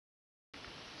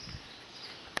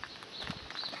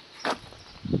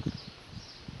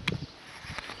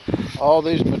all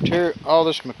this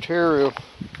material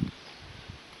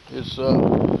is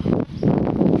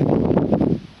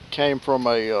came from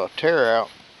a tear out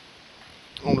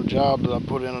on a job that I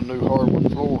put in a new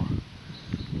hardwood floor,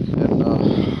 and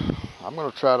I'm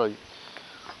going to try to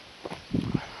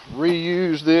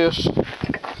reuse these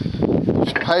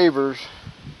pavers.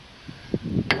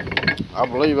 I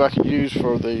believe I could use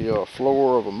for the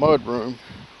floor of a mud room.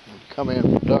 Come in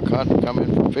from duck hunting, come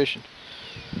in from fishing.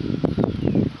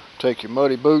 Take your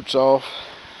muddy boots off.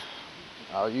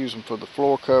 I'll use them for the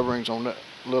floor coverings on that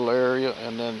little area,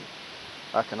 and then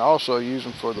I can also use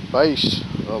them for the base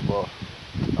of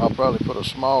I'll probably put a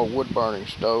small wood burning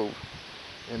stove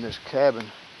in this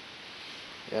cabin,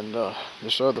 and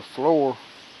this other floor,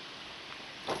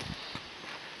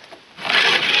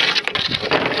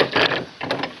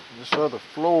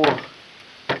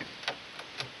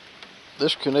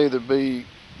 this can either be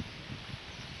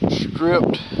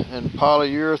stripped and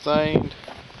polyurethaned,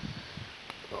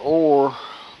 or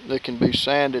it can be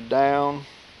sanded down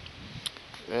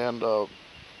and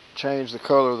change the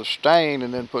color of the stain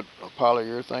and then put a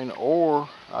polyurethane, or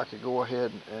I could go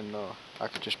ahead and I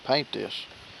could just paint this.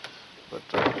 But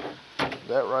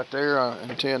that right there, I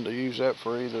intend to use that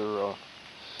for either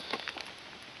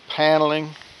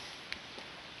paneling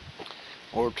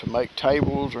or to make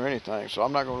tables or anything. So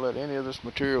I'm not going to let any of this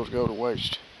materials go to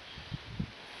waste.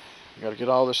 Got to get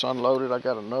all this unloaded. I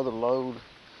got another load,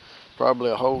 probably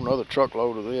a whole nother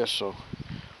truckload of this. So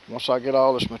once I get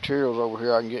all this materials over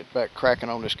here, I can get back cracking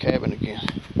on this cabin again.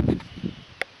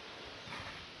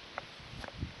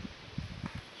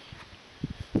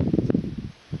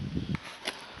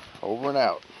 Over and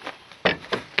out.